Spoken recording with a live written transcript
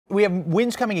We have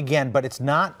winds coming again, but it's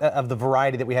not of the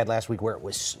variety that we had last week where it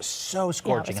was so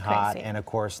scorching hot. And of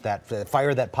course, that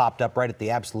fire that popped up right at the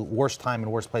absolute worst time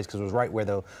and worst place because it was right where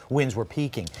the winds were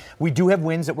peaking. We do have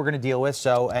winds that we're going to deal with,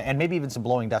 and maybe even some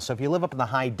blowing dust. So if you live up in the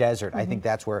high desert, I think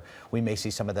that's where we may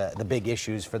see some of the big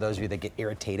issues for those of you that get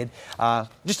irritated.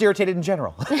 Just irritated in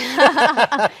general.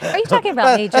 Are you talking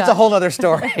about me, Josh? That's a whole other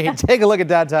story. Take a look at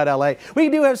downtown LA. We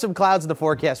do have some clouds in the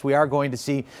forecast. We are going to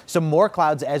see some more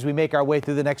clouds as we make our way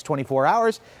through the next 24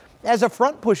 hours as a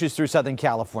front pushes through Southern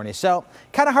California. So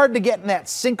kind of hard to get in that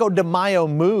Cinco de Mayo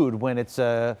mood when it's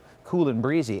cool and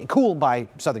breezy, cool by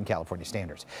Southern California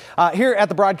standards. Here at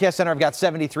the Broadcast Center, I've got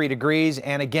 73 degrees.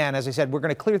 And again, as I said, we're going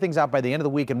to clear things out by the end of the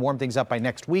week and warm things up by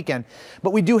next weekend.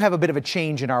 But we do have a bit of a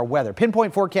change in our weather.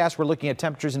 Pinpoint forecast, we're looking at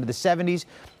temperatures into the 70s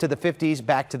to the 50s,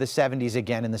 back to the 70s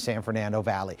again in the San Fernando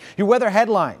Valley. Your weather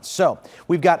headlines. So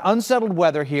we've got unsettled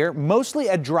weather here, mostly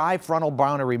a dry frontal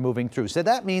boundary moving through. So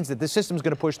that means that this system's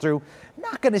going to push through.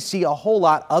 Not going to see a whole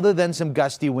lot other than some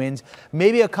gusty winds,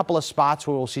 maybe a couple of spots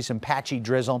where we'll see some patchy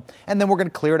drizzle. And then we're going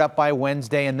to clear it up by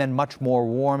Wednesday and then much more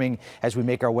warming as we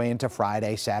make our way into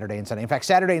Friday, Saturday, and Sunday. In fact,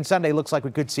 Saturday and Sunday looks like we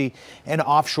could see an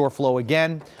offshore flow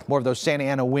again. More of those Santa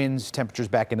Ana winds, temperatures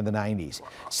back into the 90s.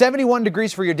 71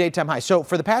 degrees for your daytime high. So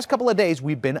for the past couple of days,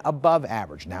 we've been above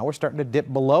average. Now we're starting to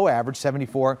dip below average,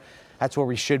 74. That's where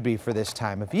we should be for this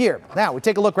time of year. Now, we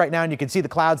take a look right now, and you can see the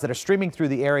clouds that are streaming through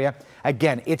the area.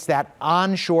 Again, it's that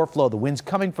onshore flow, the winds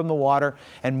coming from the water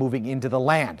and moving into the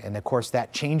land. And, of course,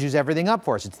 that changes everything up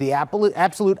for us. It's the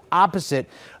absolute opposite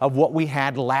of what we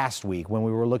had last week when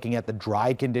we were looking at the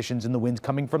dry conditions and the winds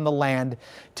coming from the land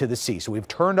to the sea. So we've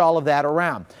turned all of that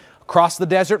around. Across the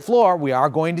desert floor, we are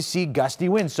going to see gusty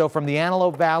winds. So from the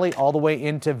Antelope Valley all the way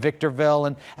into Victorville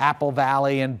and Apple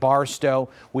Valley and Barstow,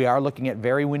 we are looking at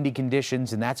very windy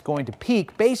conditions, and that's going to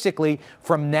peak basically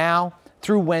from now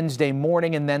through Wednesday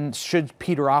morning and then should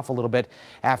peter off a little bit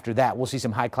after that. We'll see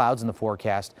some high clouds in the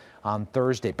forecast on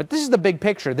Thursday. But this is the big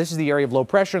picture. This is the area of low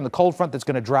pressure and the cold front that's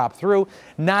going to drop through.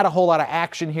 Not a whole lot of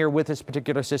action here with this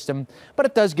particular system, but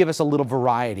it does give us a little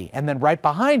variety. And then right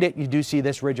behind it, you do see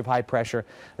this ridge of high pressure.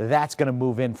 That's going to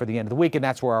move in for the end of the week, and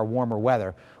that's where our warmer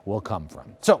weather will come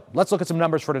from. So let's look at some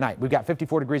numbers for tonight. We've got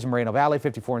 54 degrees in Moreno Valley,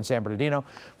 54 in San Bernardino,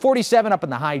 47 up in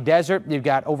the high desert. You've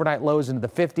got overnight lows into the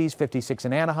 50s, 56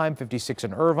 in Anaheim, 56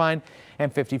 in Irvine,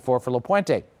 and 54 for La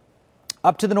Puente.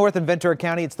 Up to the north in Ventura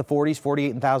County, it's the 40s, 48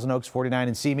 in Thousand Oaks, 49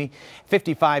 in Simi,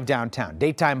 55 downtown.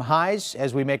 Daytime highs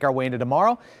as we make our way into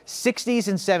tomorrow, 60s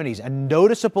and 70s, a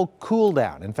noticeable cool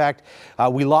down. In fact,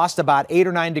 we lost about 8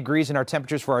 or 9 degrees in our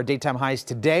temperatures for our daytime highs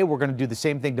today. We're going to do the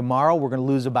same thing tomorrow. We're going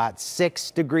to lose about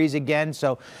 6 degrees again.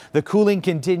 So the cooling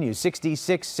continues.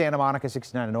 66 Santa Monica,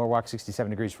 69 in Norwalk, 67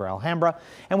 degrees for Alhambra.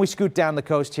 And we scoot down the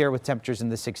coast here with temperatures in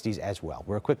the 60s as well.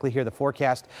 We'll quickly hear the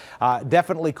forecast.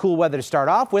 Definitely cool weather to start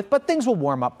off with, but things will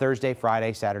warm up Thursday,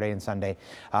 Friday, Saturday, and Sunday.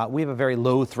 We have a very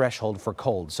low threshold for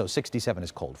cold, so 67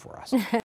 is cold for us.